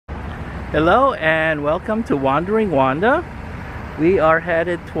Hello and welcome to Wandering WandA. We are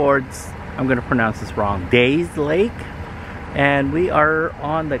headed towards, I'm going to pronounce this wrong, Dease Lake, and we are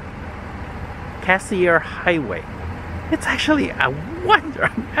on the Cassier Highway. It's actually a wonder.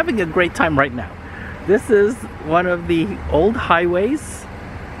 I'm having a great time right now. This is one of the old highways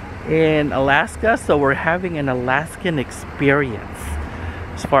in Alaska, so we're having an Alaskan experience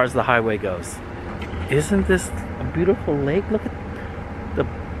as far as the highway goes. Isn't this a beautiful lake? Look at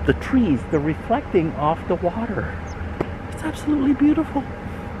the trees, they're reflecting off the water. It's absolutely beautiful.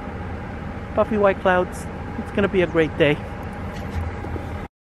 Puffy white clouds. It's gonna be a great day.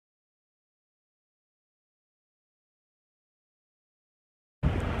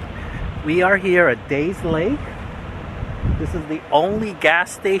 We are here at Dease Lake. This is the only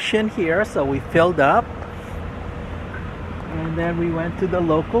gas station here, so we filled up. And then we went to the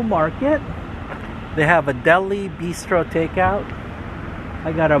local market. They have a deli bistro takeout.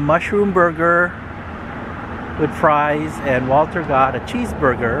 I got a mushroom burger with fries, and Walter got a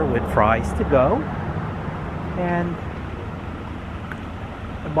cheeseburger with fries to go. And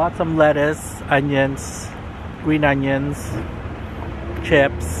I bought some lettuce, onions, green onions,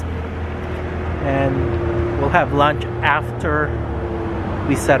 chips, and we'll have lunch after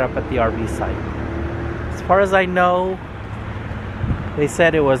we set up at the RV site. As far as I know, they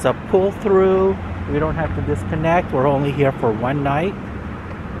said it was a pull-through. We don't have to disconnect. We're only here for one night.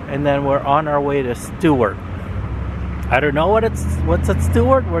 And then we're on our way to Stewart. I don't know what's at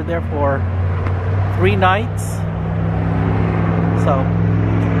Stewart. We're there for 3 nights. So,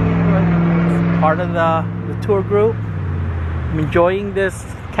 part of the tour group. I'm enjoying this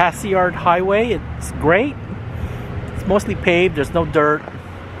Cassier Highway. It's great. It's mostly paved. There's no dirt.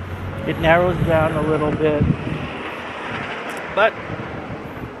 It narrows down a little bit. But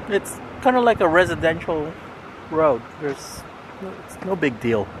it's kind of like a residential road. It's no big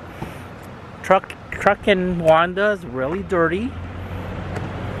deal. Truck in WandA is really dirty.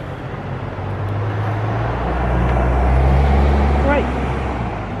 Right.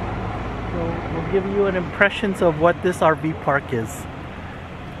 So we'll give you an impression of what this RV park is.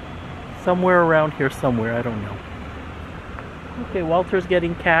 Somewhere around here somewhere, I don't know. Okay, Walter's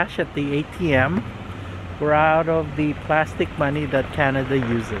getting cash at the ATM. We're out of the plastic money that Canada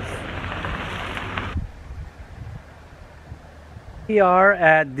uses. We are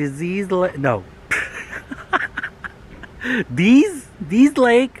at Dease Lake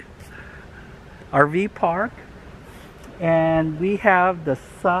RV Park, and we have the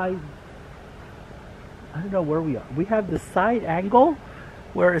side, I don't know where we are. We have the side angle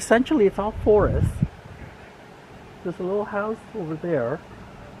where essentially it's all forest. There's a little house over there.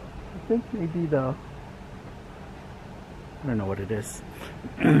 I think maybe I don't know what it is.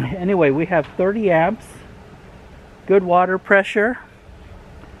 Anyway, we have 30 amps. Good water pressure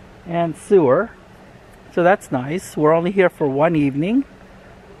and sewer, so that's nice. We're only here for one evening.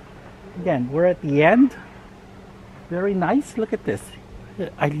 Again, we're at the end. Very nice. Look at this.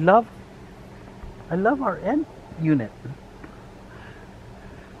 I love our end unit.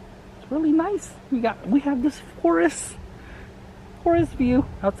 It's really nice. We have this forest view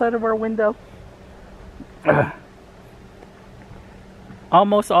outside of our window.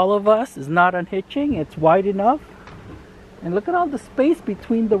 Almost all of us is not unhitching. It's wide enough. And look at all the space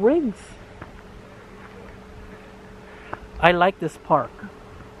between the rigs. I like this park.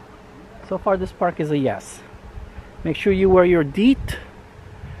 So far this park is a yes. Make sure you wear your DEET.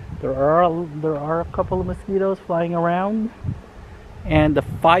 There are a couple of mosquitoes flying around. And the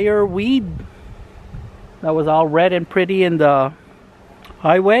fireweed that was all red and pretty in the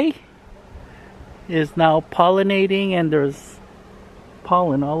highway is now pollinating, and there's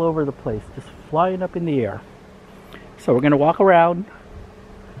pollen all over the place, just flying up in the air. So we're going to walk around,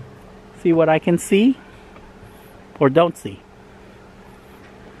 see what I can see or don't see.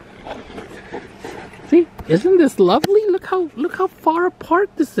 See, isn't this lovely? Look how far apart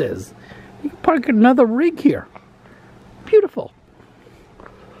this is. You can park another rig here. Beautiful.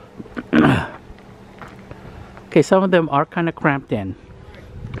 Okay, some of them are kind of cramped in.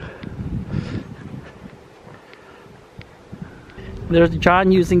 There's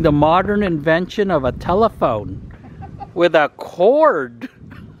John using the modern invention of a telephone. With a cord.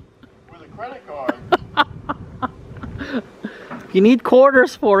 With a credit card. If you need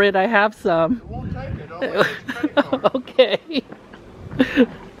quarters for it, I have some. It won't take it. I'll use credit card. Okay.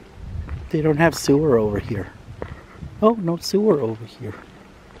 They don't have sewer over here. Oh, no sewer over here.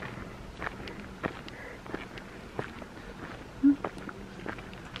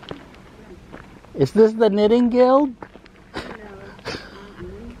 Is this the Knitting Guild?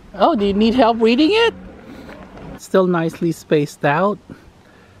 Oh, do you need help reading it? Still nicely spaced out.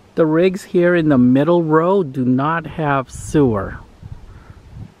 The rigs here in the middle row do not have sewer.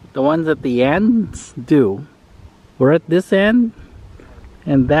 The ones at the ends do. We're at this end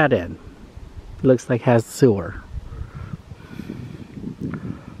and that end. Looks like has sewer.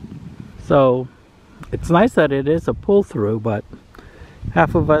 So it's nice that it is a pull through, but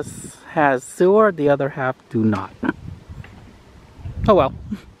half of us has sewer, the other half do not. Oh well,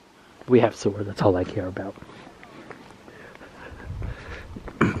 we have sewer, that's all I care about.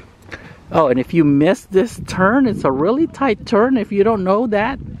 Oh, and if you miss this turn, it's a really tight turn. If you don't know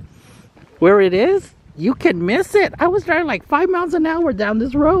that, where it is, you can miss it. I was driving like 5 miles an hour down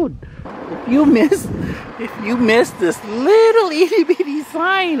this road. If you miss this little itty bitty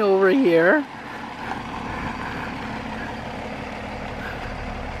sign over here,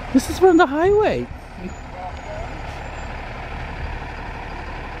 this is from the highway.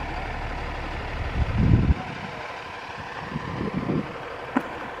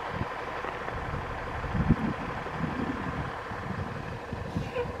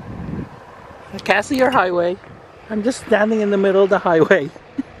 Cassier Highway. I'm just standing in the middle of the highway.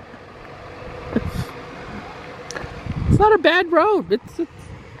 It's not a bad road. It's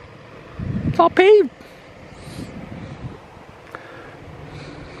all paved.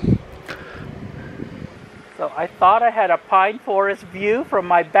 So I thought I had a pine forest view from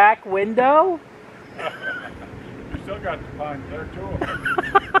my back window. You still got the pines there too.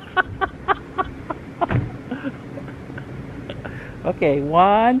 Okay,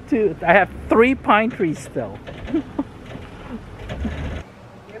 1, 2. I have 3 pine trees still.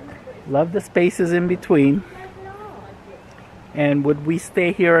 Love the spaces in between. And would we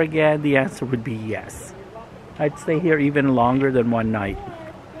stay here again? The answer would be yes. I'd stay here even longer than one night.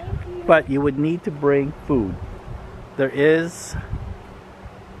 But you would need to bring food. There is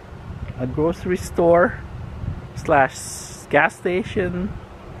a grocery store / gas station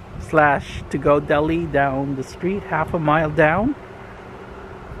 / to-go deli down the street, half a mile down.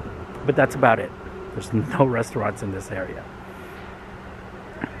 But that's about it. There's no restaurants in this area.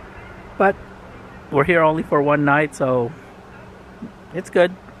 But we're here only for one night, so it's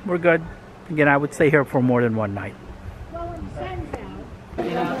good. We're good. Again, I would stay here for more than one night.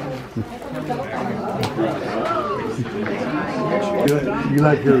 You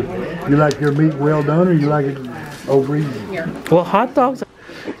like your meat well done, or you like it over easy? Well, hot dogs.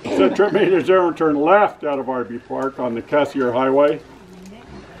 So trip meters there and turn left out of RV Park on the Cassier Highway.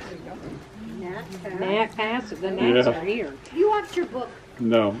 Nat passes. The Nats are here. You watched your book?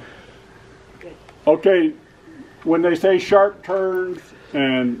 No. Good. Okay, when they say sharp turns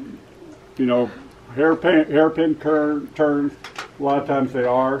and, you know, hairpin turns, a lot of times they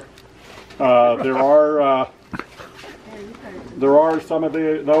are. There are some of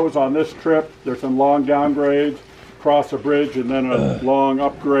those on this trip. There's some long downgrades, cross a bridge, and then a long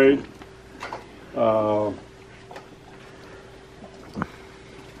upgrade.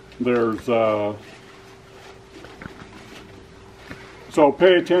 So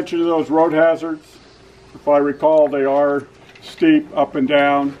pay attention to those road hazards. If I recall, they are steep up and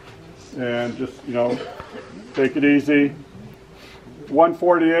down, and just, you know, take it easy.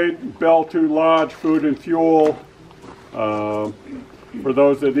 148, Bell 2 Lodge, food and fuel. For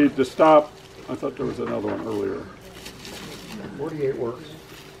those that need to stop, I thought there was another one earlier. 48 works.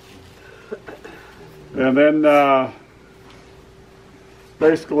 And then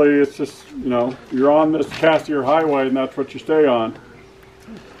basically it's just, you know, you're on this Cassier Highway and that's what you stay on.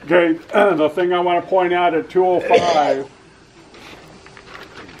 Okay, the thing I want to point out at 205,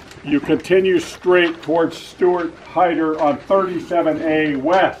 you continue straight towards Stuart Hyder on 37A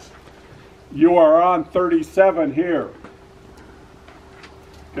West. You are on 37 here.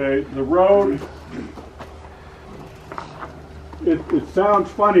 Okay, the road, it sounds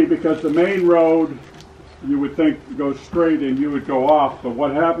funny because the main road you would think goes straight and you would go off, but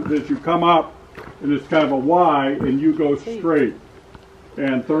what happens is you come up and it's kind of a Y and you go straight,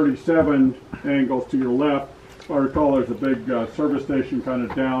 and 37 angles to your left. If I recall, there's a big service station kind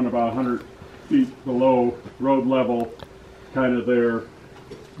of down about 100 feet below road level, kind of there.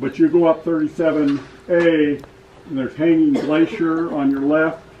 But you go up 37A and there's Hanging Glacier on your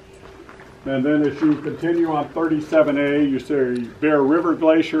left, and then as you continue on 37A, you see Bear River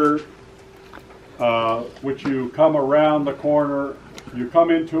Glacier, which you come around the corner, you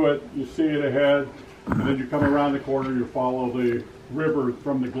come into it, you see it ahead, and then you come around the corner, you follow the river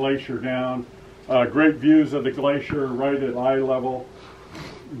from the glacier down. Great views of the glacier right at eye level,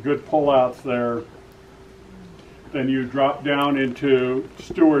 good pullouts there. Then you drop down into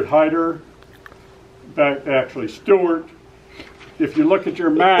Stuart Hyder, actually Stuart. If you look at your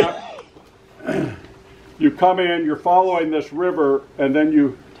map, you come in, you're following this river, and then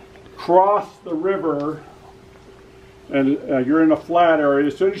you cross the river, and you're in a flat area.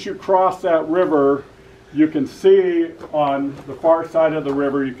 As soon as you cross that river, you can see on the far side of the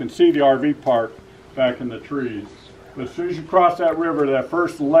river, you can see the RV park back in the trees. But as soon as you cross that river, that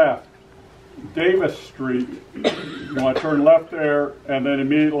first left, Davis Street, you want to turn left there, and then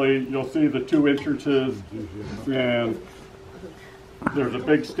immediately you'll see the two entrances, and there's a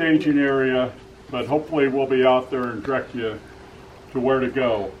big staging area, but hopefully we'll be out there and direct you to where to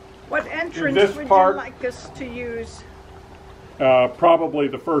go. What entrance would park, you like us to use? Probably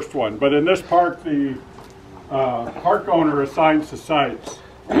the first one, but in this park the park owner assigns the sites.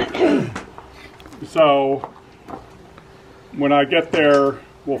 So when I get there,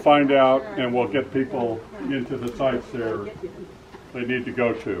 we'll find out and we'll get people into the sites there they need to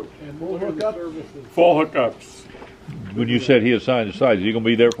go to. And full hookups? Full hookups. When you said he assigned the sites, is he going to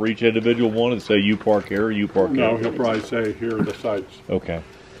be there for each individual one and say you park here, you park here? No, he'll probably say here are the sites. Okay.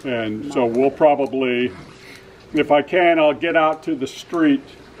 And so we'll probably, if I can, I'll get out to the street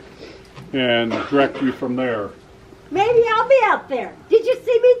and direct you from there. Maybe I'll be out there. Did you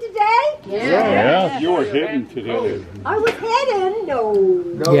see me today? Yeah. You were hidden today. I was hidden. No.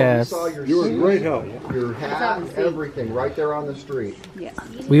 No, Yes. we saw your You were suit, great help. your hat, everything right there on the street. Yes.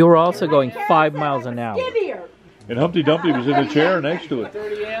 We were also going 5 miles an hour. Skinnier. And Humpty Dumpty was in the chair next to it.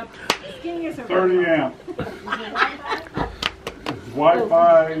 30 amp.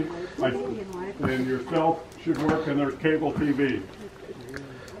 Wi-Fi and your cell should work, and there's cable TV.